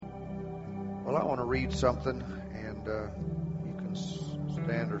Well, I want to read something, and you can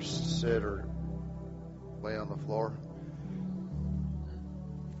stand or sit or lay on the floor.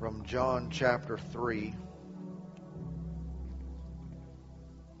 From John chapter 3.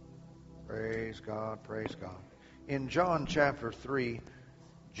 Praise God, praise God. In John chapter 3,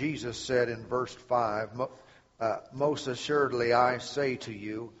 Jesus said in verse 5, most assuredly I say to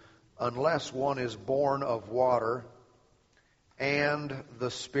you, unless one is born of water and the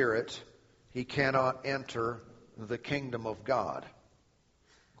Spirit, he cannot enter the kingdom of God.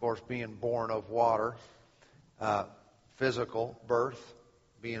 Of course, being born of water, physical birth,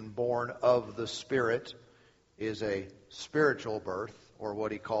 being born of the Spirit is a spiritual birth, or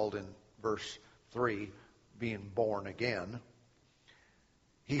what he called in verse 3, being born again.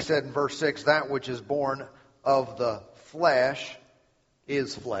 He said in verse 6, that which is born of the flesh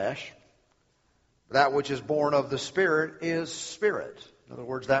is flesh. That which is born of the Spirit is spirit. In other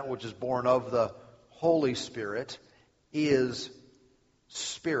words, that which is born of the Holy Spirit is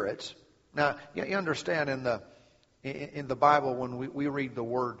spirit. Now, you understand in the Bible when we read the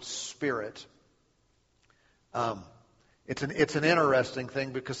word spirit, it's an interesting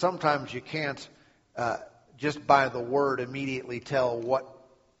thing because sometimes you can't just by the word immediately tell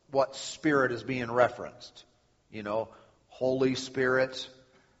what spirit is being referenced. You know, Holy Spirit,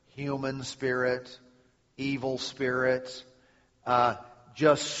 human spirit, evil spirit,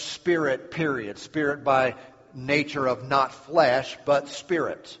 just spirit, period. Spirit by nature of not flesh, but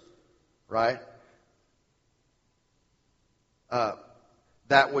spirit. Right?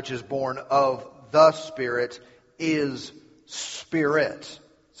 That which is born of the Spirit is spirit.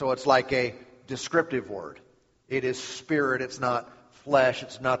 So it's like a descriptive word. It is spirit, it's not flesh,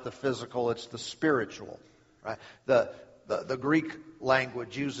 it's not the physical, it's the spiritual. Right? The Greek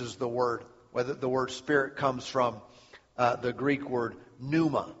language uses the word, whether the word spirit comes from the Greek word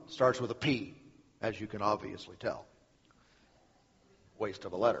pneuma, starts with a P, as you can obviously tell. Waste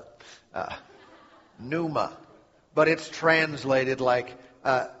of a letter. Pneuma. But it's translated like,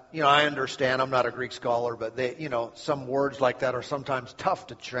 I understand, I'm not a Greek scholar, but some words like that are sometimes tough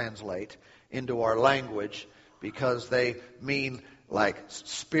to translate into our language because they mean like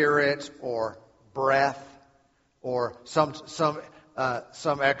spirit or breath, or some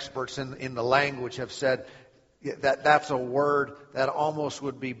experts in the language have said that that's a word that almost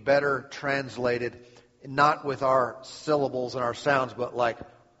would be better translated not with our syllables and our sounds, but like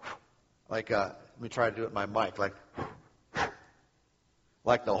let me try to do it in my mic, like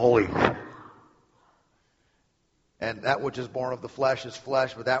the holy. And that which is born of the flesh is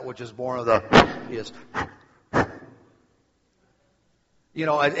flesh, but that which is born of the is.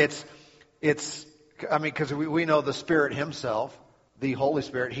 Because we know the Spirit Himself, the Holy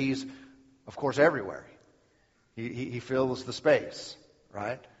Spirit, He's, of course, everywhere. He fills the space,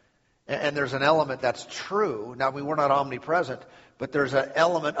 right? And there's an element that's true. Now, we're not omnipresent, but there's an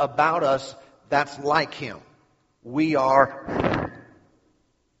element about us that's like Him. We are.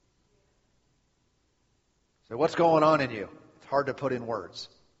 So what's going on in you? It's hard to put in words.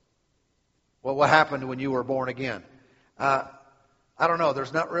 Well, what happened when you were born again? I don't know.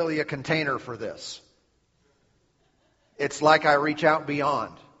 There's not really a container for this. It's like I reach out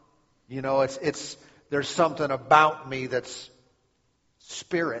beyond. There's something about me that's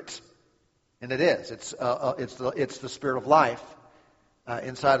spirit, and it is. It's the spirit of life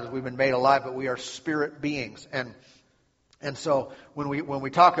inside us. We've been made alive, but we are spirit beings, and so when we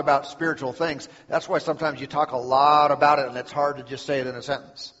talk about spiritual things, that's why sometimes you talk a lot about it, and it's hard to just say it in a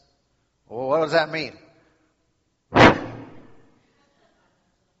sentence. Well, what does that mean? Did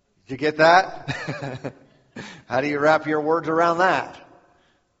you get that? How do you wrap your words around that?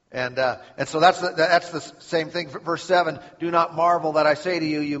 And so that's the same thing. Verse 7, do not marvel that I say to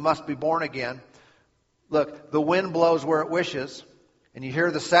you, you must be born again. Look, the wind blows where it wishes, and you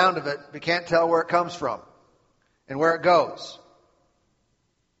hear the sound of it, but you can't tell where it comes from and where it goes.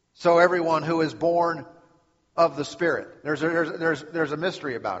 So everyone who is born of the Spirit, there's a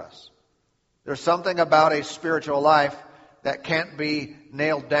mystery about us. There's something about a spiritual life that can't be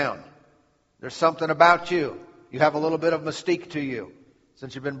nailed down. There's something about you. You have a little bit of mystique to you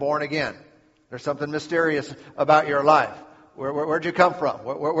since you've been born again. There's something mysterious about your life. Where'd you come from?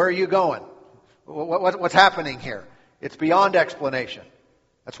 Where are you going? What's happening here? It's beyond explanation.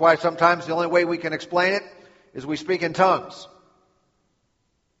 That's why sometimes the only way we can explain it is we speak in tongues.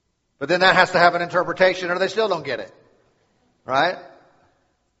 But then that has to have an interpretation or they still don't get it. Right?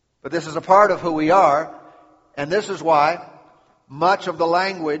 But this is a part of who we are, and this is why much of the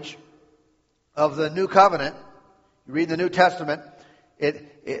language of the New Covenant, you read the New Testament,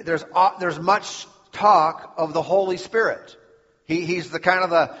 there's much talk of the Holy Spirit. He's the kind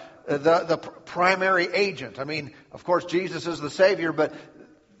of the primary agent. I mean, of course, Jesus is the Savior, but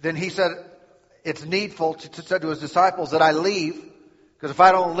then he said it's needful to say to his disciples that I leave, because if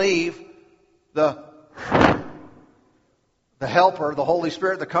I don't leave, the Helper, the Holy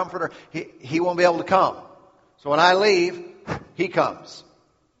Spirit, the Comforter, he won't be able to come. So when I leave, he comes.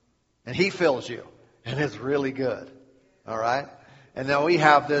 And he fills you. And it's really good. All right? And then we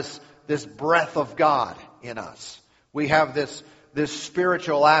have this breath of God in us. We have this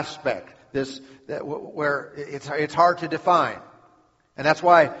spiritual aspect, where it's hard to define. And that's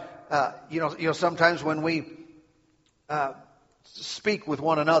why, sometimes when we speak with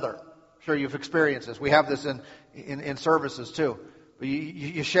one another, I'm sure you've experienced this. We have this in services too. But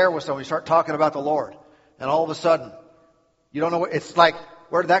you share with someone, you start talking about the Lord. And all of a sudden, you don't know it's like,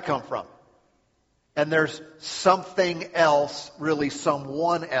 where did that come from? And there's something else, really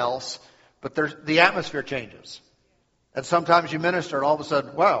someone else, but the atmosphere changes. And sometimes you minister and all of a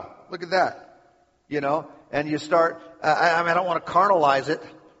sudden, wow, look at that. And you start, I don't want to carnalize it,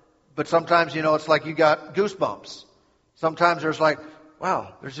 but sometimes, it's like you got goosebumps. Sometimes there's like,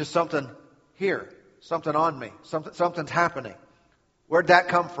 wow, there's just something here, something on me, something's happening. Where'd that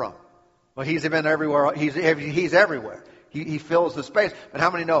come from? Well, he's been everywhere. He's everywhere. He fills the space. And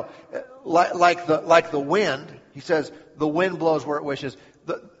how many know, like the wind, he says, the wind blows where it wishes.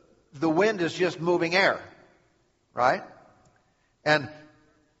 The wind is just moving air, right? And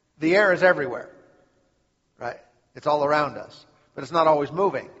the air is everywhere, right? It's all around us, but it's not always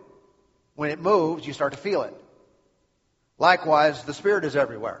moving. When it moves, you start to feel it. Likewise, the Spirit is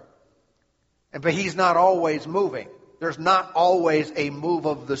everywhere. But he's not always moving. There's not always a move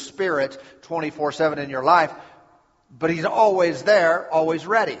of the Spirit 24/7 in your life, but he's always there, always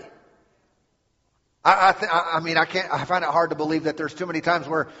ready. I find it hard to believe that there's too many times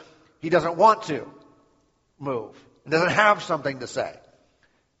where he doesn't want to move. He doesn't have something to say.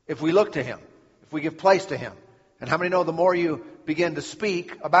 If we look to him, if we give place to him. And how many know the more you begin to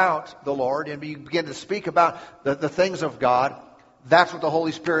speak about the Lord and you begin to speak about the things of God, that's what the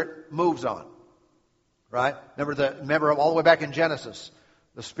Holy Spirit moves on. Right? Remember all the way back in Genesis,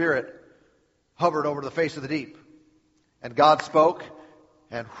 the Spirit hovered over the face of the deep. And God spoke,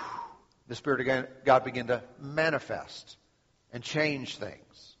 and the Spirit of God began to manifest and change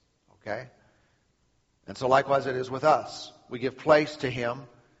things. Okay? And so likewise it is with us. We give place to him,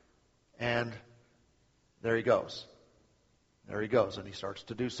 and there he goes. There he goes, and he starts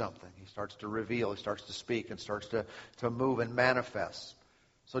to do something. He starts to reveal, he starts to speak, and starts to move and manifest.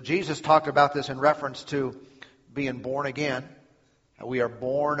 So Jesus talked about this in reference to being born again. We are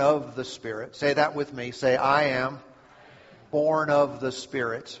born of the Spirit. Say that with me. Say, I am born of the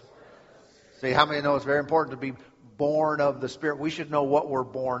Spirit. See, how many know it's very important to be born of the Spirit? We should know what we're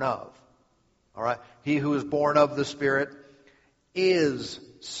born of. All right? He who is born of the Spirit is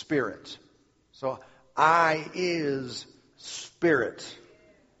Spirit. So, I is Spirit.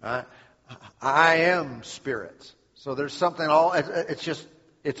 Right? I am Spirit. So there's something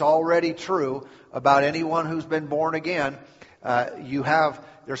it's already true about anyone who's been born again.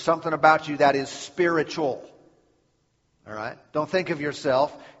 There's something about you that is spiritual. All right? Don't think of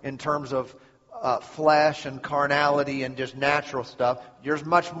yourself in terms of flesh and carnality and just natural stuff. There's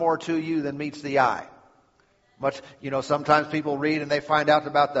much more to you than meets the eye. Sometimes people read and they find out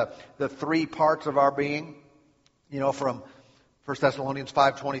about the three parts of our being, from 1 Thessalonians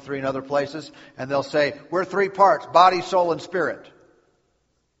 5:23 and other places, and they'll say, we're three parts, body, soul, and spirit.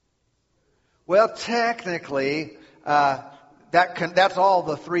 Well, technically, that's all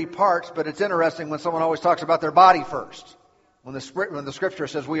the three parts, but it's interesting when someone always talks about their body first. When the Scripture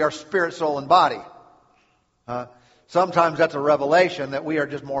says we are spirit, soul, and body. Sometimes that's a revelation that we are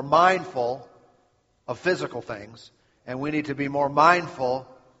just more mindful of physical things, and we need to be more mindful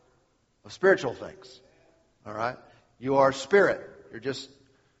of spiritual things. All right? You are spirit. You're just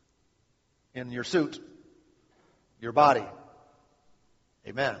in your suit, your body.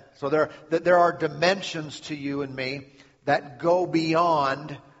 Amen. So there are dimensions to you and me that go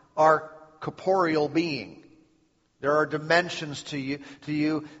beyond our corporeal being. There are dimensions to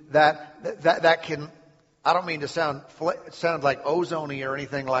you that can, I don't mean to sound like ozone-y or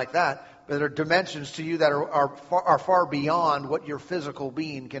anything like that, but there are dimensions to you that are far beyond what your physical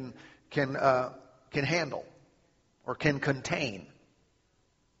being can handle or can contain.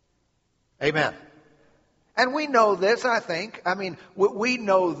 Amen. And we know this, I think. I mean, we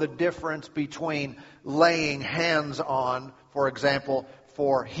know the difference between laying hands on, for example,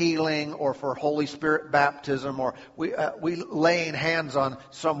 for healing or for Holy Spirit baptism, or we laying hands on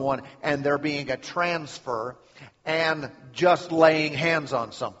someone and there being a transfer, and just laying hands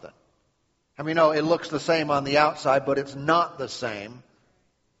on something. I mean, it looks the same on the outside, but it's not the same.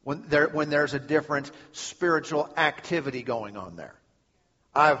 when there's a different spiritual activity going on there.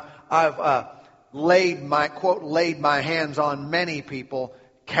 I've laid my hands on many people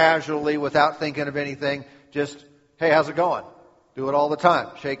casually without thinking of anything. Just, hey, how's it going? Do it all the time.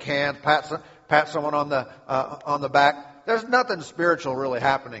 Shake hands, pat someone on the back. There's nothing spiritual really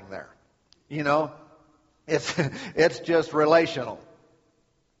happening there. You know, it's just relational.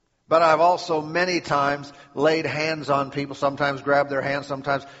 But I've also many times laid hands on people, sometimes grabbed their hands,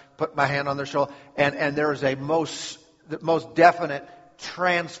 sometimes put my hand on their shoulder, and there is a most definite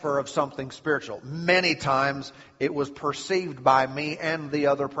transfer of something spiritual. Many times it was perceived by me and the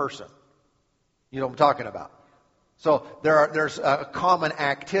other person. You know what I'm talking about? So there's a common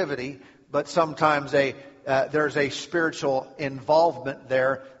activity, but sometimes there's a spiritual involvement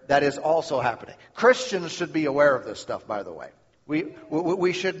there that is also happening. Christians should be aware of this stuff, by the way.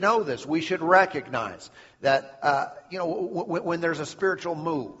 We should know this. We should recognize that, when there's a spiritual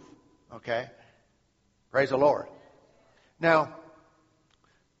move. Okay? Praise the Lord. Now,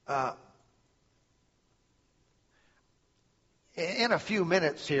 in a few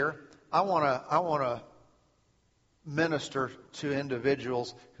minutes here, I want to minister to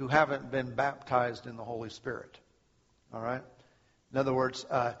individuals who haven't been baptized in the Holy Spirit. All right? In other words,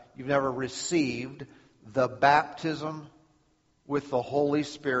 you've never received the baptism with the Holy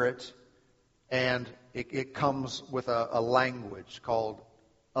Spirit, and it comes with a language called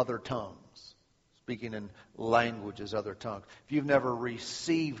other tongues. Speaking in languages, other tongues. If you've never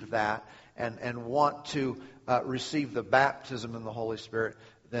received that and want to receive the baptism in the Holy Spirit,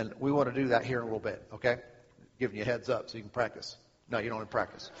 then we want to do that here in a little bit, okay? Giving you a heads up so you can practice. No, you don't have to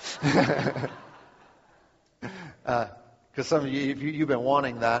practice. Because some of you've been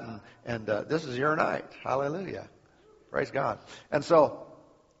wanting that, and this is your night. Hallelujah. Praise God. And so,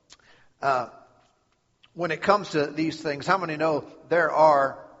 when it comes to these things, how many know there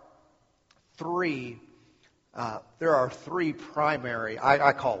are three primary,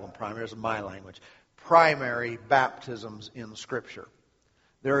 I call them primary, this is my language, primary baptisms in Scripture.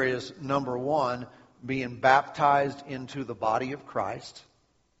 There is, number one, being baptized into the body of Christ.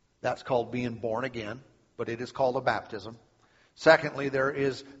 That's called being born again, but it is called a baptism. Secondly, there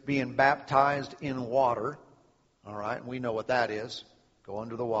is being baptized in water. All right, we know what that is. Go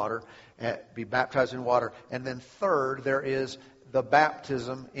under the water, be baptized in water. And then third, there is the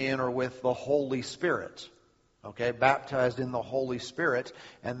baptism in or with the Holy Spirit. Okay, baptized in the Holy Spirit.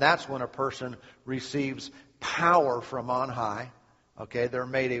 And that's when a person receives power from on high. Okay, they're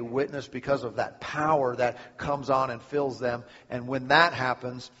made a witness because of that power that comes on and fills them. And when that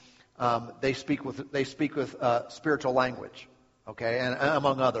happens, they speak with spiritual language. Okay, and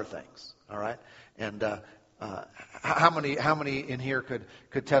among other things. All right, and how many in here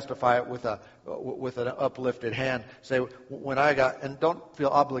could testify with an uplifted hand? Say, when I got, and don't feel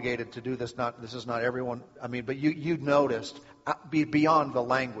obligated to do this. This is not everyone. I mean, but you noticed beyond the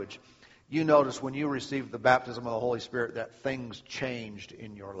language. You noticed when you received the baptism of the Holy Spirit that things changed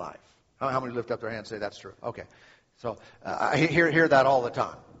in your life. How many lift up their hand and say that's true? Okay, so I hear that all the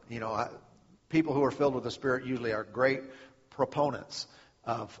time. You know, people who are filled with the Spirit usually are great proponents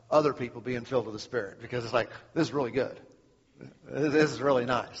of other people being filled with the Spirit, because it's like, this is really good. This is really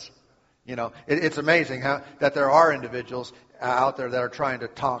nice. You know, it's amazing that there are individuals out there that are trying to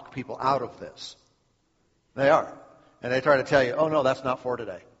talk people out of this. They are. And they try to tell you, oh no, that's not for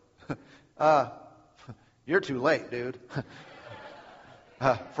today. You're too late, dude.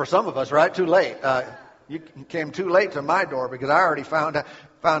 For some of us, right? Too late. You came too late to my door because I already found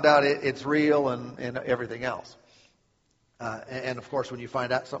out it's real and everything else. And of course, when you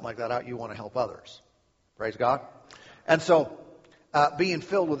find out something like that out, you want to help others. Praise God. And so, being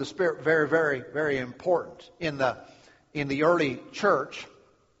filled with the Spirit, very, very, very important in the early church.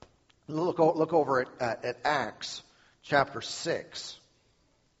 Look over at Acts chapter 6.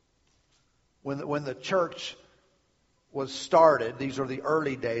 When the church was started, these are the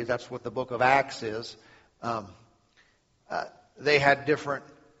early days. That's what the book of Acts is. They had different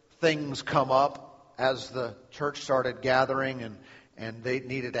things come up as the church started gathering, and they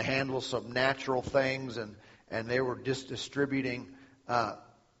needed to handle some natural things, and they were just distributing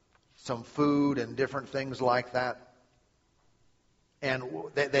some food and different things like that. And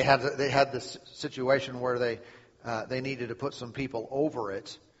they had this situation where they needed to put some people over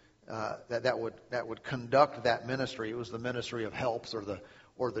it that would conduct that ministry. It was the ministry of helps,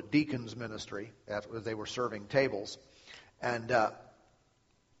 or the deacons ministry. That's what they were serving tables, and.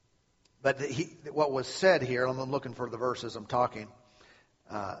 But what was said here, I'm looking for the verses I'm talking.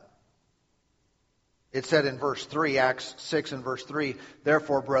 It said in verse 3, Acts 6 and verse 3,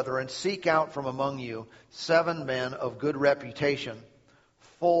 "Therefore, brethren, seek out from among you 7 men of good reputation,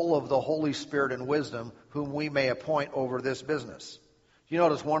 full of the Holy Spirit and wisdom, whom we may appoint over this business. You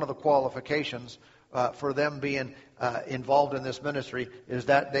notice one of the qualifications for them being involved in this ministry is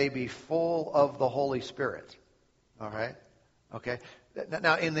that they be full of the Holy Spirit. All right? Okay.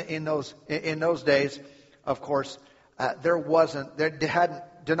 Now, in those days, of course,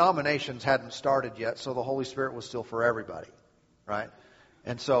 denominations hadn't started yet, so the Holy Spirit was still for everybody, right?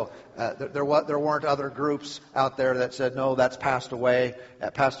 And so there weren't other groups out there that said, no, that's passed away.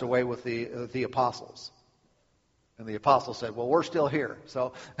 That passed away with the apostles. And the apostles said, well, we're still here.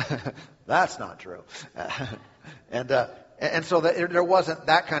 So that's not true. And so there wasn't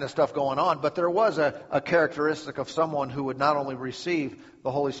that kind of stuff going on, but there was a characteristic of someone who would not only receive the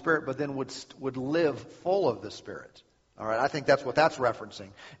Holy Spirit, but then would live full of the Spirit. All right, I think that's what that's referencing,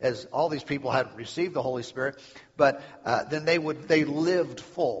 as all these people had received the Holy Spirit, but then they lived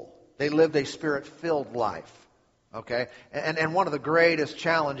full. They lived a Spirit-filled life. Okay, and one of the greatest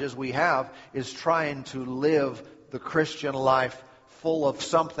challenges we have is trying to live the Christian life full of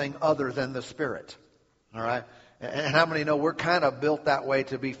something other than the Spirit. All right. And how many know we're kind of built that way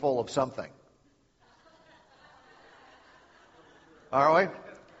to be full of something? Aren't we?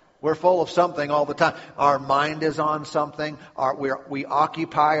 We're full of something all the time. Our mind is on something. We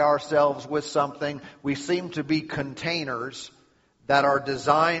occupy ourselves with something. We seem to be containers that are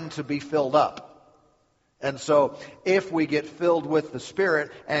designed to be filled up. And so if we get filled with the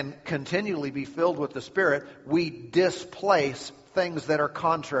Spirit and continually be filled with the Spirit, we displace things that are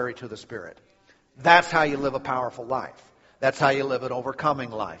contrary to the Spirit. That's how you live a powerful life. That's how you live an overcoming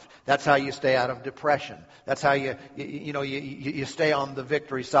life. That's how you stay out of depression. That's how you stay on the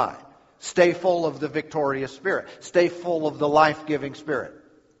victory side. Stay full of the victorious Spirit. Stay full of the life-giving Spirit.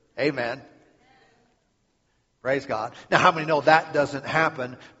 Amen. Praise God. Now, how many know that doesn't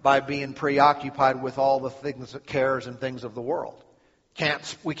happen by being preoccupied with all the things, cares and things of the world?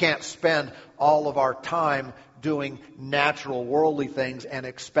 We can't spend all of our time doing natural, worldly things and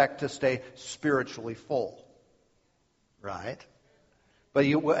expect to stay spiritually full. Right? But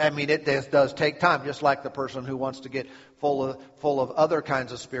it does take time, just like the person who wants to get full of other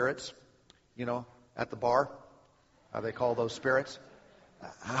kinds of spirits, at the bar. How they call those spirits?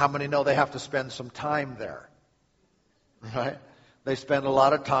 How many know they have to spend some time there? Right? They spend a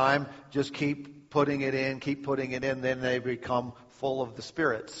lot of time, just keep putting it in, then they become full of the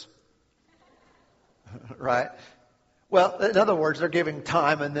spirits. Right? Well, in other words, they're giving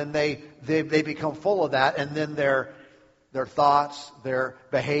time, and then they become full of that, and then their thoughts, their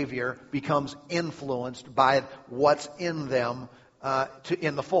behavior becomes influenced by what's in them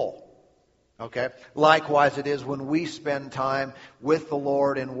in the full. Okay? Likewise, it is when we spend time with the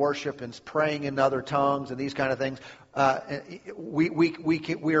Lord in worship and praying in other tongues and these kind of things.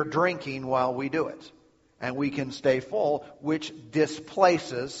 We are drinking while we do it, and we can stay full, which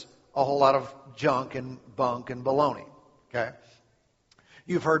displaces a whole lot of junk and bunk and baloney. Okay?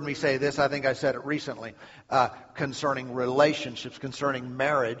 You've heard me say this. I think I said it recently concerning relationships, concerning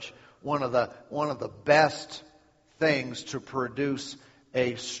marriage. One of the best things to produce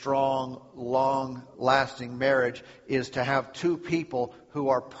a strong, long-lasting marriage is to have two people who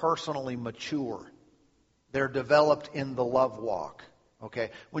are personally mature. They're developed in the love walk.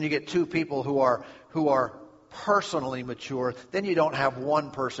 Okay? When you get two people who are personally mature, then you don't have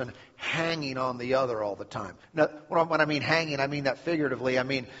one person hanging on the other all the time. Now, when I mean hanging, I mean that figuratively. I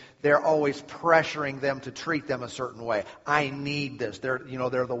mean they're always pressuring them to treat them a certain way. I need this. They're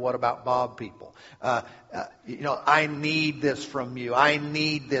the what about Bob people. I need this from you. I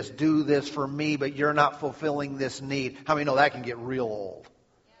need this. Do this for me, but you're not fulfilling this need. How many know that can get real old?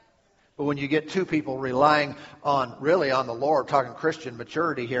 But when you get two people relying on the Lord, talking Christian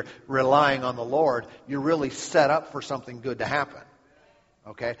maturity here, relying on the Lord, you're really set up for something good to happen.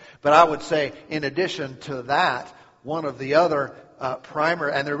 Okay? But I would say, in addition to that, one of the other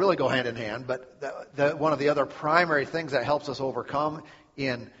primary, and they really go hand in hand, but one of the other primary things that helps us overcome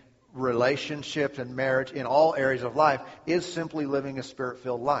in relationships and marriage, in all areas of life, is simply living a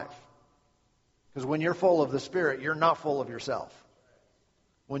Spirit-filled life. Because when you're full of the Spirit, you're not full of yourself.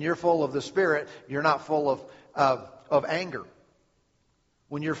 When you're full of the Spirit, you're not full of anger.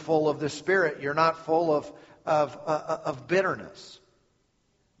 When you're full of the Spirit, you're not full of bitterness.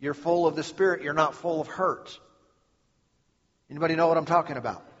 You're full of the Spirit, you're not full of hurt. Anybody know what I'm talking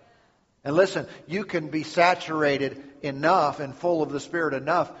about? And listen, you can be saturated enough and full of the Spirit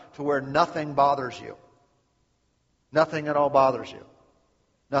enough to where nothing bothers you. Nothing at all bothers you.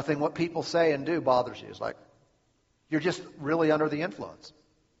 Nothing what people say and do bothers you. It's like you're just really under the influence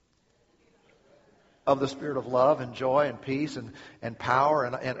of the Spirit of love and joy and peace and power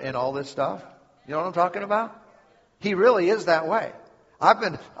and all this stuff. You know what I'm talking about? He really is that way.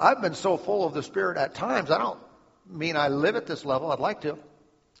 I've been so full of the Spirit at times. I don't mean I live at this level. I'd like to.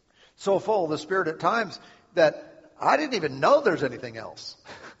 So full of the Spirit at times that I didn't even know there's anything else.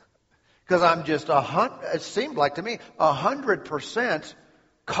 Because I'm just it seemed like to me 100%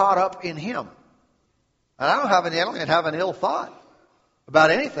 caught up in Him. And I don't even have an ill thought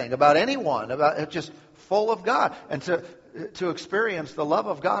about anything, about anyone, about just full of God. And to experience the love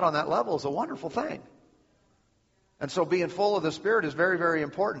of God on that level is a wonderful thing. And so being full of the Spirit is very, very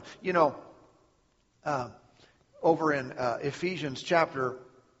important. You know, over in Ephesians chapter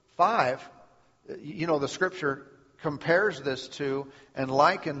 5, you know, the Scripture compares this to and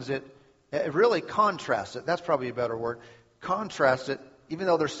likens it, it really contrasts it. That's probably a better word. Contrasts it, even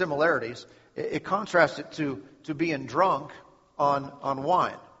though there's similarities, it contrasts it to being drunk on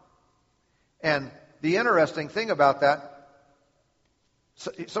wine. And the interesting thing about that,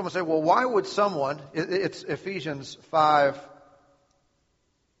 someone say, well, why would someone, it's Ephesians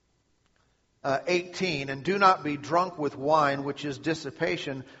 5:18, and do not be drunk with wine, which is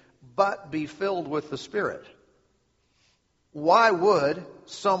dissipation, but be filled with the Spirit. Why would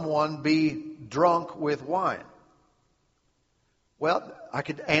someone be drunk with wine? Well, I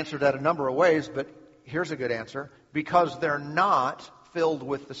could answer that a number of ways, but here's a good answer. Because they're not filled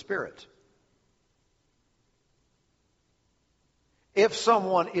with the Spirit. If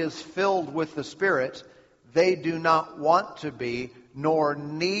someone is filled with the Spirit, they do not want to be, nor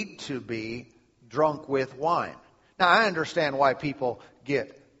need to be, drunk with wine. Now, I understand why people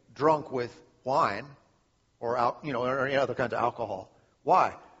get drunk with wine or any other kinds of alcohol.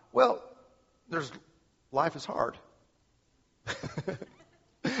 Why? Well, life is hard.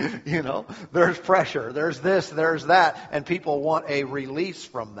 You know, there's pressure, there's this, there's that, and people want a release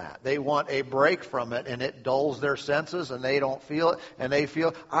from that. They want a break from it, and it dulls their senses, and they don't feel it, and they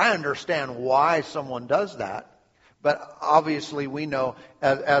feel. I understand why someone does that, but obviously we know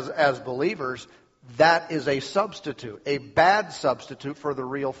as believers that is a substitute, a bad substitute for the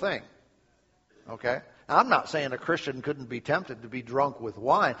real thing. Okay? Now, I'm not saying a Christian couldn't be tempted to be drunk with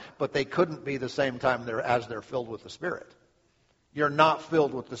wine, but they couldn't be the same time as they're filled with the Spirit. You're not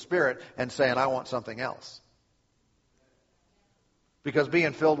filled with the Spirit and saying, I want something else. Because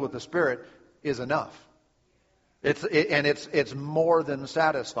being filled with the Spirit is enough. It's more than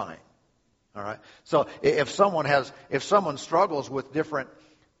satisfying. All right. So if someone struggles with different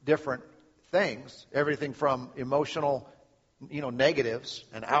things, everything from emotional, negatives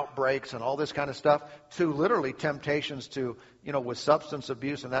and outbreaks and all this kind of stuff, to literally temptations to, with substance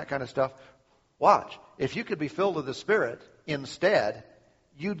abuse and that kind of stuff, watch. If you could be filled with the Spirit instead,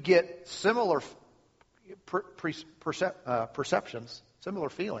 you'd get similar perceptions, similar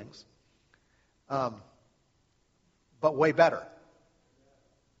feelings, but way better.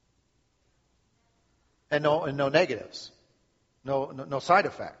 And no negatives, no side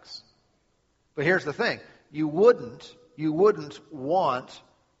effects. But here's the thing: you wouldn't want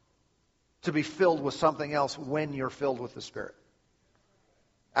to be filled with something else when you're filled with the Spirit.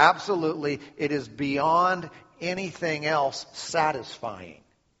 Absolutely, it is beyond anything else satisfying.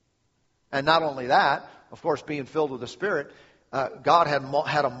 And not only that, of course, being filled with the Spirit, God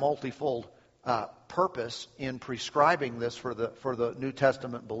had a multifold purpose in prescribing this for the New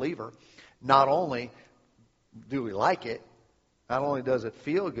Testament believer. Not only do we like it, not only does it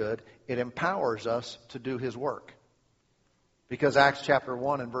feel good, it empowers us to do His work. Because Acts chapter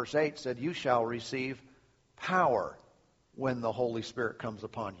 1 and verse 8 said, you shall receive power when the Holy Spirit comes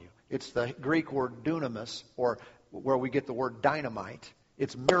upon you. It's the Greek word dunamis, or where we get the word dynamite.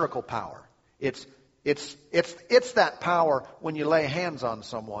 It's miracle power. It's that power when you lay hands on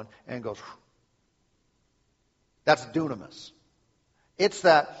someone and it goes. That's dunamis. It's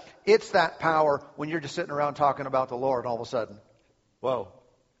that power when you're just sitting around talking about the Lord, and all of a sudden, whoa,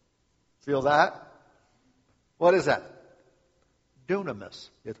 feel that? What is that? Dunamis.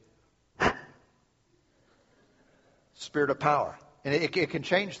 It's spirit of power. And it can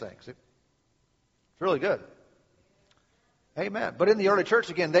change things. It's really good. Amen. But in the early church,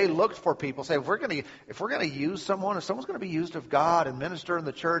 again, they looked for people. Say, if we're going to use someone, if someone's going to be used of God and minister in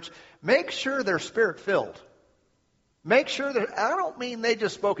the church, make sure they're Spirit filled. Make sure that, I don't mean they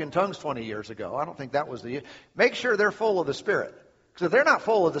just spoke in tongues 20 years ago. I don't think that was make sure they're full of the Spirit. Because if they're not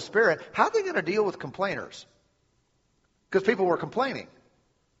full of the Spirit, how are they going to deal with complainers? Because people were complaining.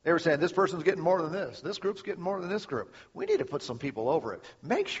 They were saying, this person's getting more than this. This group's getting more than this group. We need to put some people over it.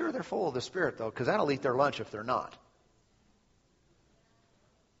 Make sure they're full of the Spirit, though, because that'll eat their lunch if they're not.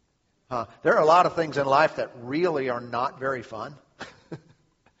 There are a lot of things in life that really are not very fun.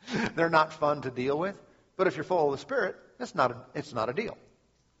 They're not fun to deal with. But if you're full of the Spirit, it's not a deal.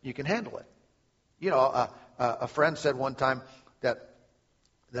 You can handle it. A friend said one time that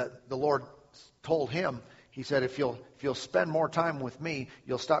that the Lord told him, he said, if you'll spend more time with me,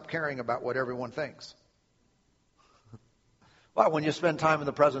 you'll stop caring about what everyone thinks. Well, when you spend time in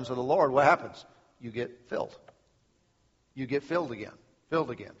the presence of the Lord, what happens? You get filled. You get filled again,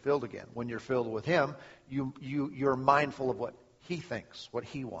 filled again, filled again. When you're filled with him, you're mindful of what he thinks, what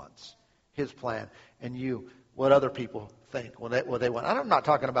he wants, his plan, and what other people think, what they want. I'm not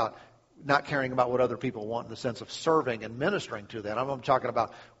talking about not caring about what other people want in the sense of serving and ministering to them. I'm talking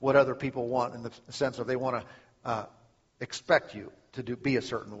about what other people want in the sense of they want to expect you to be a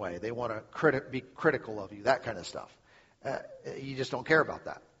certain way. They want to be critical of you, that kind of stuff. You just don't care about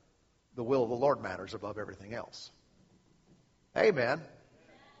that. The will of the Lord matters above everything else. Amen.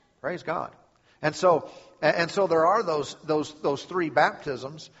 Praise God. And so there are those three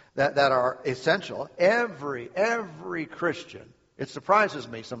baptisms that are essential. Every Christian. It surprises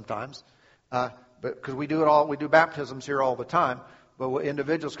me sometimes, because we do baptisms here all the time. But when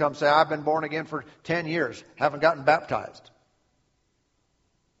individuals come and say, I've been born again for 10 years, haven't gotten baptized.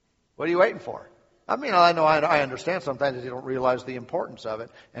 What are you waiting for? I mean, I understand sometimes that you don't realize the importance of it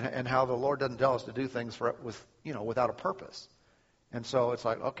and how the Lord doesn't tell us to do things without a purpose. And so it's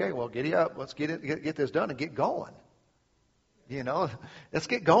like, okay, well, giddy up. Let's get this done and get going. Let's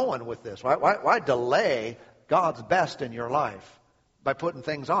get going with this. Why delay God's best in your life by putting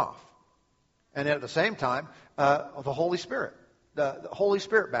things off? And at the same time, the Holy Spirit, the Holy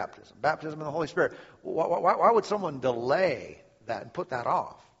Spirit baptism in the Holy Spirit. Why would someone delay that and put that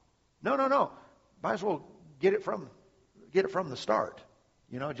off? No. Might as well get it from the start.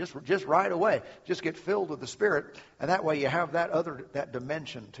 Just right away. Just get filled with the Spirit, and that way you have that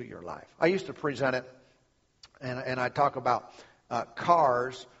dimension to your life. I used to present it, and I talk about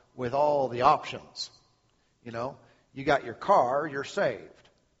cars with all the options. You got your car, you're saved.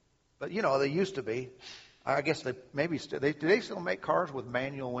 But they used to be. I guess do they still make cars with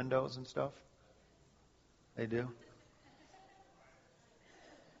manual windows and stuff? They do.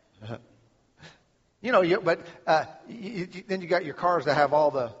 Then you got your cars that have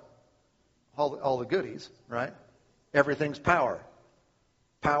all the goodies, right? Everything's power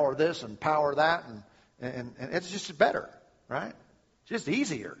this and power that, and it's just better, right? Just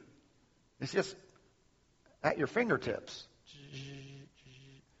easier. It's just at your fingertips.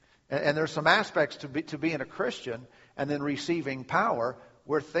 And there's some aspects to being a Christian and then receiving power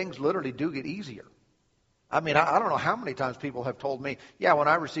where things literally do get easier. I mean, I don't know how many times people have told me, yeah, when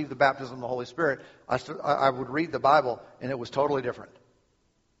I received the baptism of the Holy Spirit, I would read the Bible and it was totally different.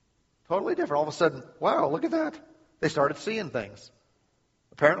 Totally different. All of a sudden, wow, look at that. They started seeing things.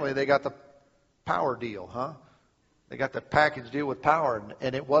 Apparently they got the power deal, huh? They got the package deal with power.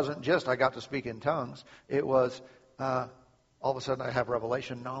 And it wasn't just I got to speak in tongues. It was all of a sudden I have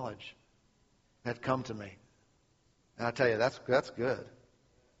revelation knowledge that come to me. And I tell you, that's good.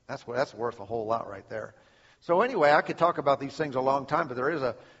 That's worth a whole lot right there. So anyway, I could talk about these things a long time, but there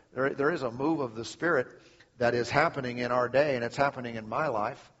is a move of the Spirit that is happening in our day, and it's happening in my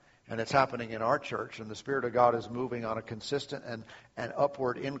life, and it's happening in our church, and the Spirit of God is moving on a consistent and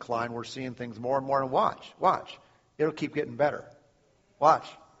upward incline. We're seeing things more and more, and watch. It'll keep getting better. Watch.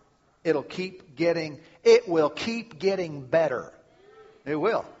 It will keep getting better. It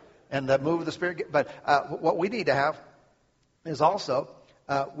will. And the move of the Spirit. But what we need to have is also,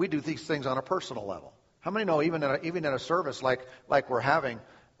 we do these things on a personal level. How many know even in a service like we're having,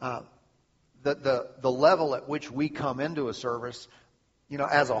 the level at which we come into a service,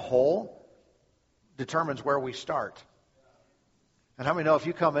 as a whole, determines where we start. And how many know if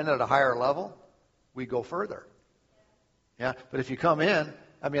you come in at a higher level, we go further? Yeah. But if you come in,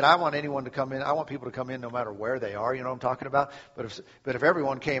 I mean, I want anyone to come in. I want people to come in no matter where they are. You know what I'm talking about? But if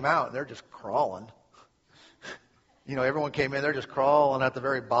everyone came out and they're just crawling, everyone came in, they're just crawling at the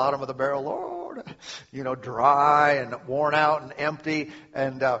very bottom of the barrel, Lord, dry and worn out and empty.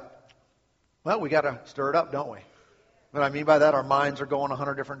 And, we got to stir it up, don't we? What I mean by that, our minds are going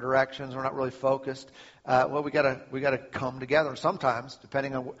 100 different directions. We're not really focused. We got to come together. And sometimes,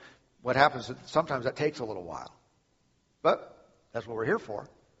 depending on what happens, sometimes that takes a little while. But that's what we're here for.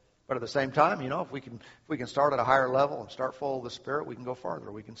 But at the same time, if we can start at a higher level and start full of the Spirit, we can go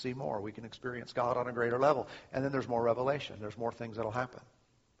farther. We can see more. We can experience God on a greater level. And then there's more revelation. There's more things that'll happen.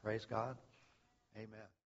 Praise God. Amen.